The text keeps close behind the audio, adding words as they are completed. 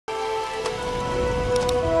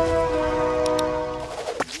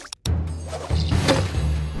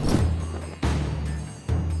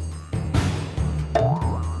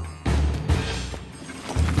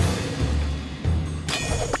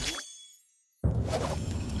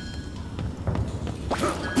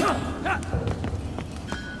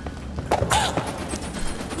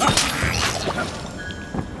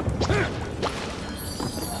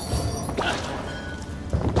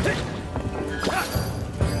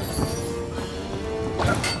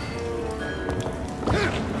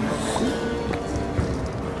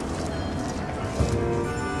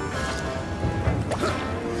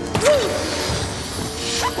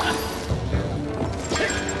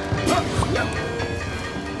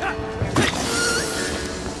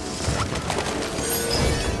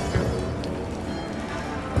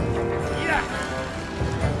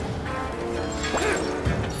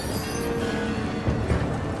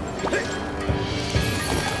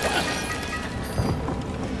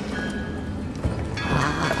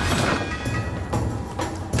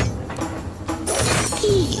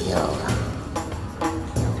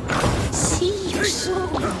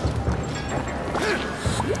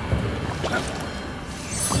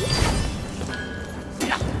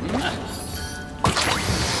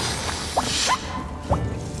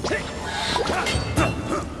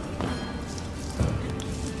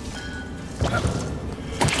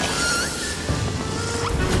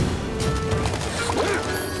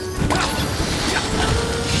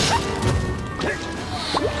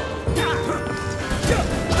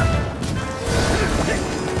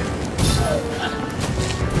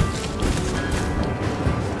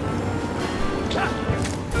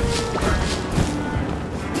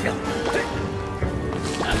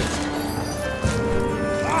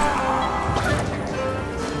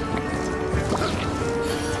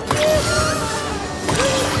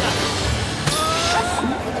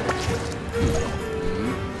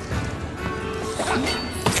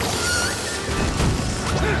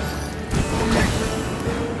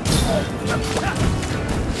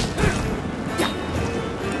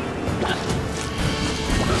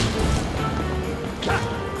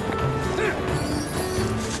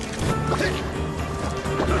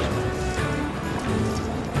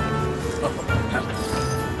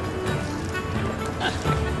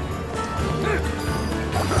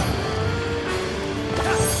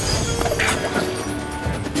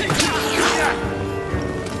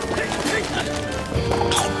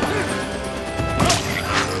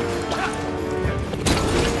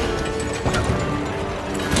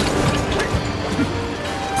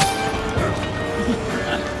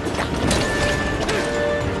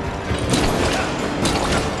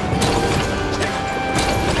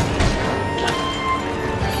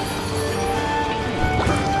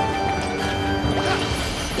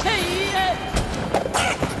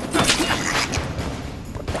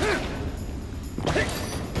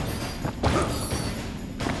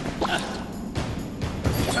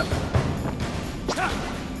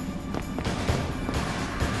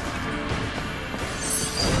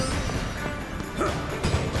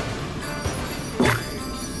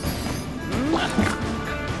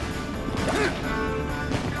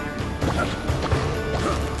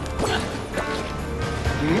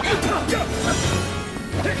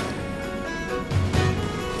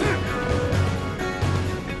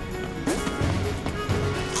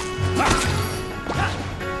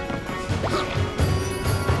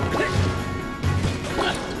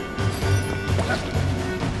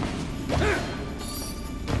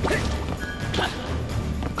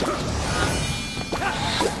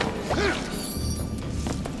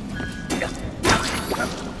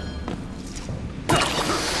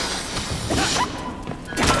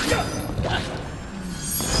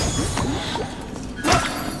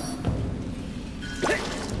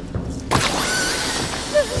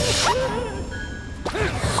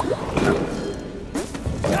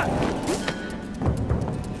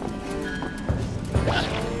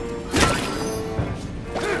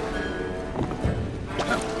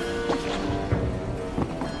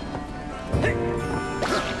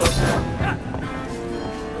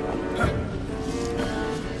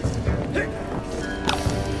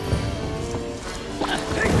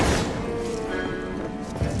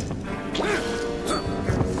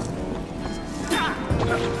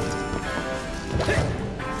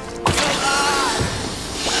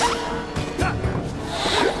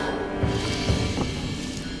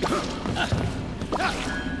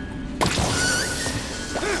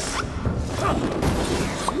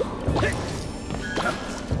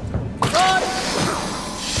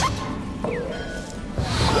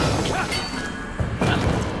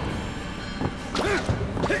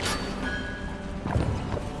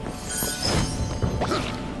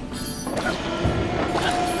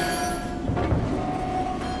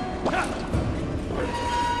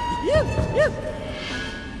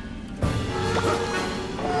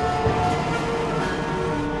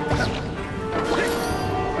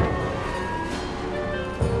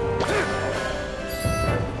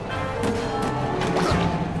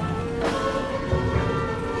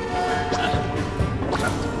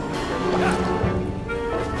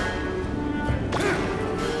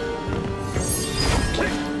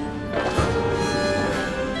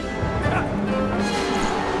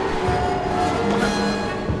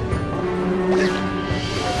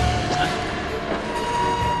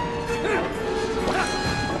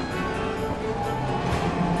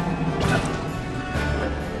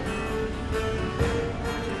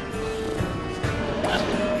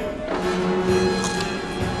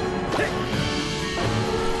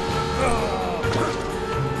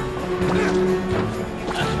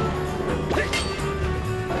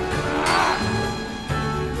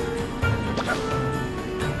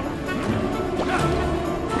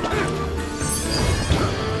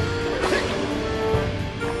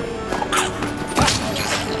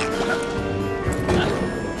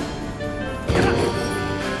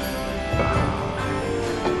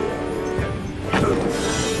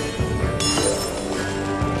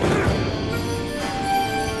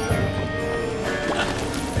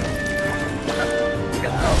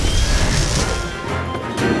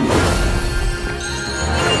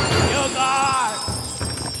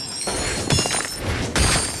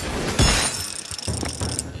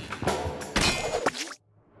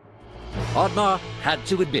Oddmar had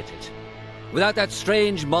to admit it. Without that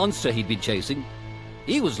strange monster he'd been chasing,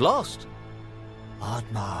 he was lost.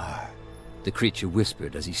 Oddmar, the creature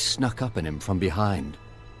whispered as he snuck up on him from behind.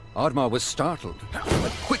 Oddmar was startled,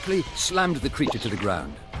 but quickly slammed the creature to the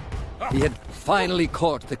ground. He had finally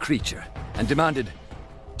caught the creature and demanded,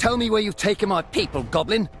 "Tell me where you've taken my people,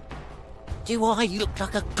 goblin." "Do I look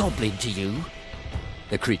like a goblin to you?"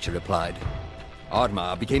 the creature replied.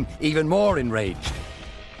 Oddmar became even more enraged.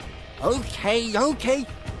 Okay.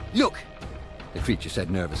 Look, the creature said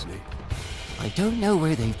nervously. I don't know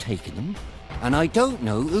where they've taken them, and I don't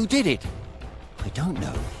know who did it. I don't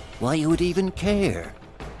know why you would even care.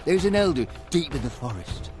 There's an elder deep in the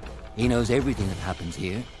forest. He knows everything that happens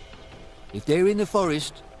here. If they're in the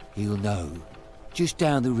forest, he'll know. Just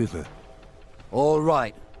down the river. All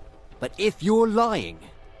right, but if you're lying,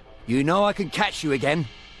 you know I can catch you again,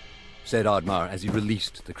 said Oddmar as he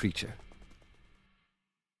released the creature.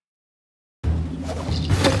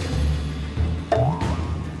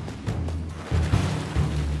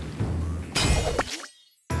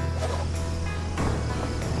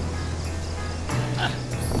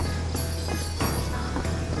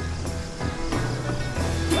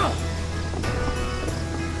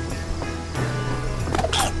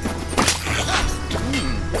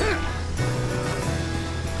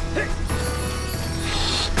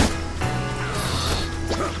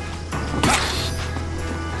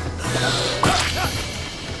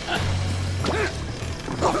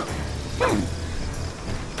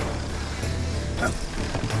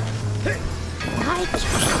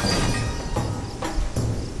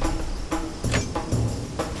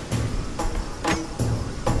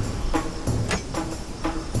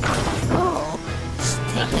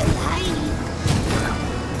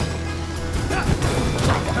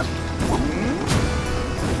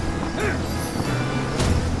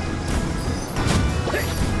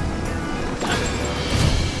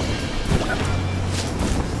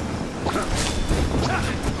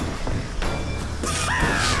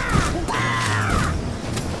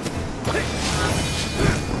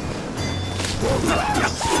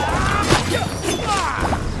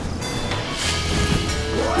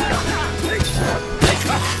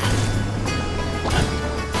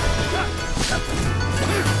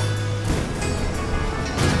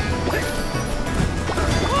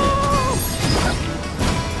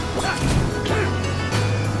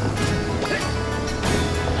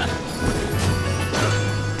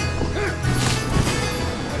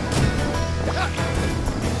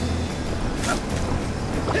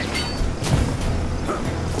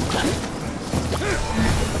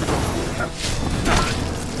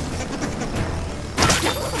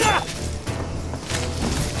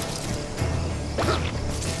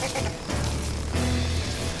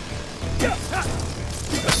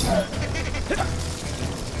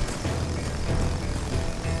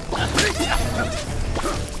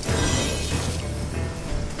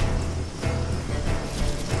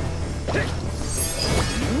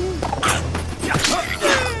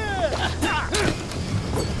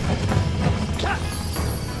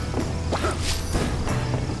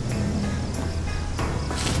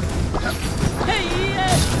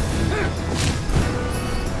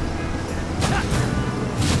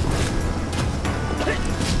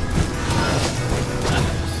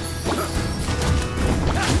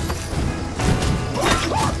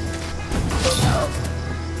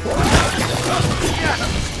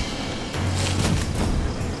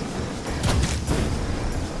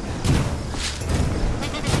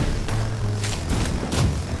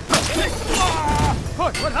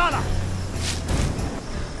 Valhalla!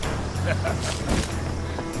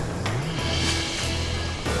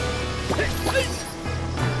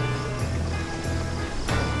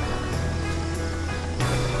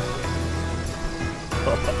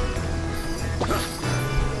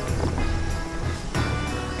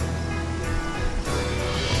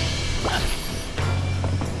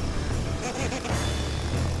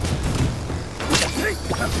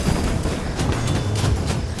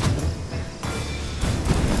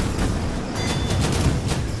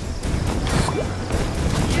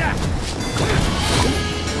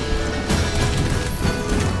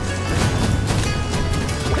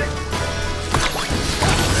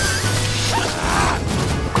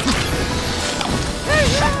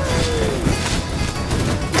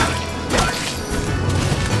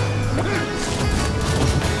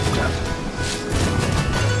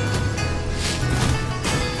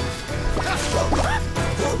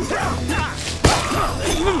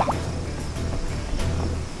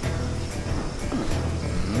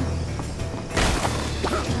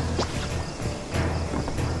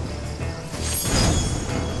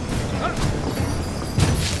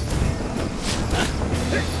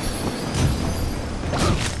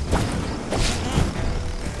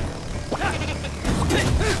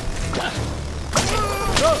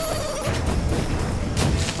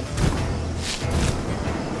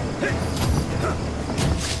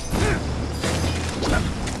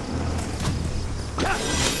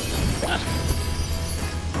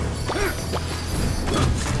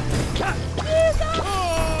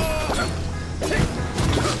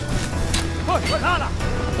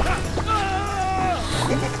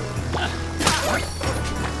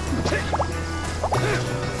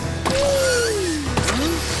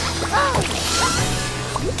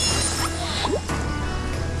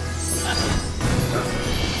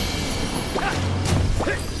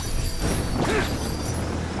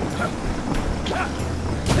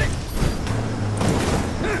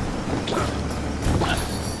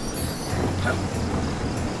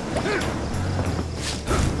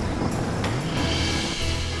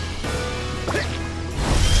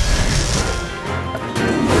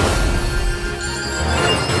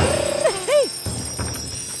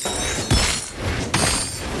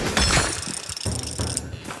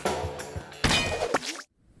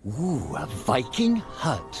 Viking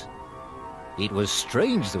hut. It was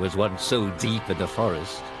strange there was one so deep in the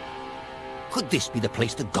forest. Could this be the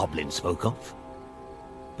place the goblin spoke of?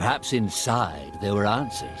 Perhaps inside there were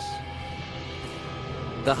answers.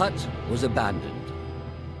 The hut was abandoned.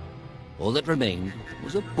 All that remained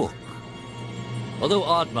was a book. Although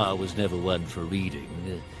Oddmar was never one for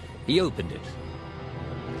reading, he opened it.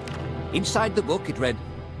 Inside the book it read,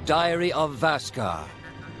 Diary of Vaskar,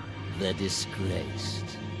 the Disgraced.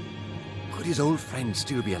 Could his old friend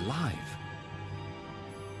still be alive?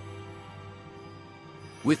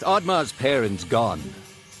 With Oddmar's parents gone,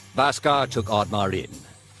 Vaskar took Oddmar in.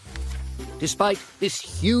 Despite this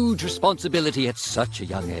huge responsibility at such a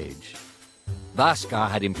young age, Vaskar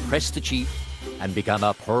had impressed the chief and become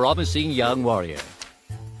a promising young warrior.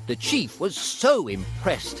 The chief was so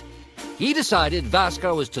impressed, he decided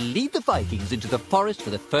Vaskar was to lead the Vikings into the forest for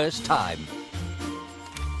the first time.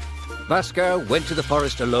 Vaskar went to the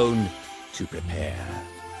forest alone to prepare.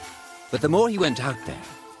 But the more he went out there,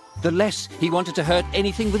 the less he wanted to hurt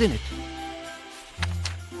anything within it.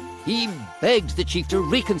 He begged the chief to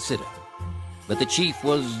reconsider, but the chief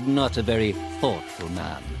was not a very thoughtful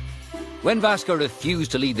man. When Vaskar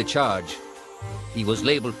refused to lead the charge, he was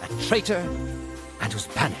labeled a traitor and was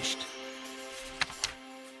banished.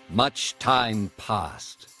 Much time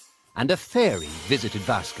passed, and a fairy visited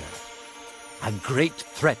Vaskar. A great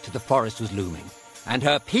threat to the forest was looming, and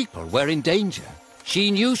her people were in danger.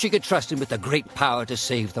 She knew she could trust him with the great power to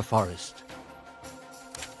save the forest.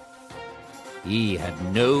 He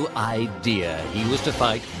had no idea he was to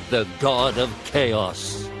fight the god of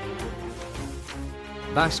chaos.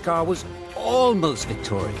 Vaskar was almost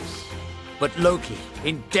victorious, but Loki,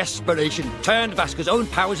 in desperation, turned Vaskar's own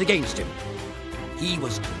powers against him. He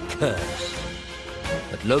was cursed,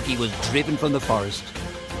 but Loki was driven from the forest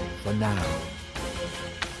for now.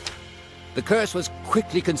 The curse was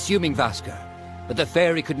quickly consuming Vaskar, but the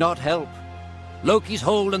fairy could not help. Loki's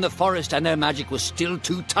hold on the forest and their magic was still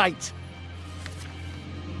too tight.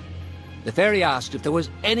 The fairy asked if there was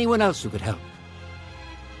anyone else who could help.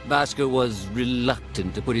 Vaskar was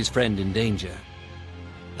reluctant to put his friend in danger,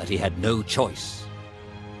 but he had no choice.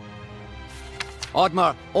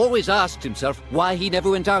 Oddmar always asked himself why he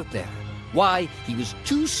never went out there, why he was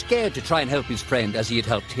too scared to try and help his friend as he had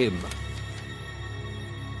helped him.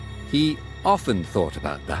 He often thought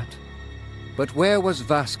about that. But where was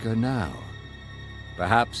Vaskar now?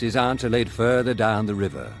 Perhaps his answer laid further down the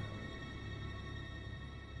river.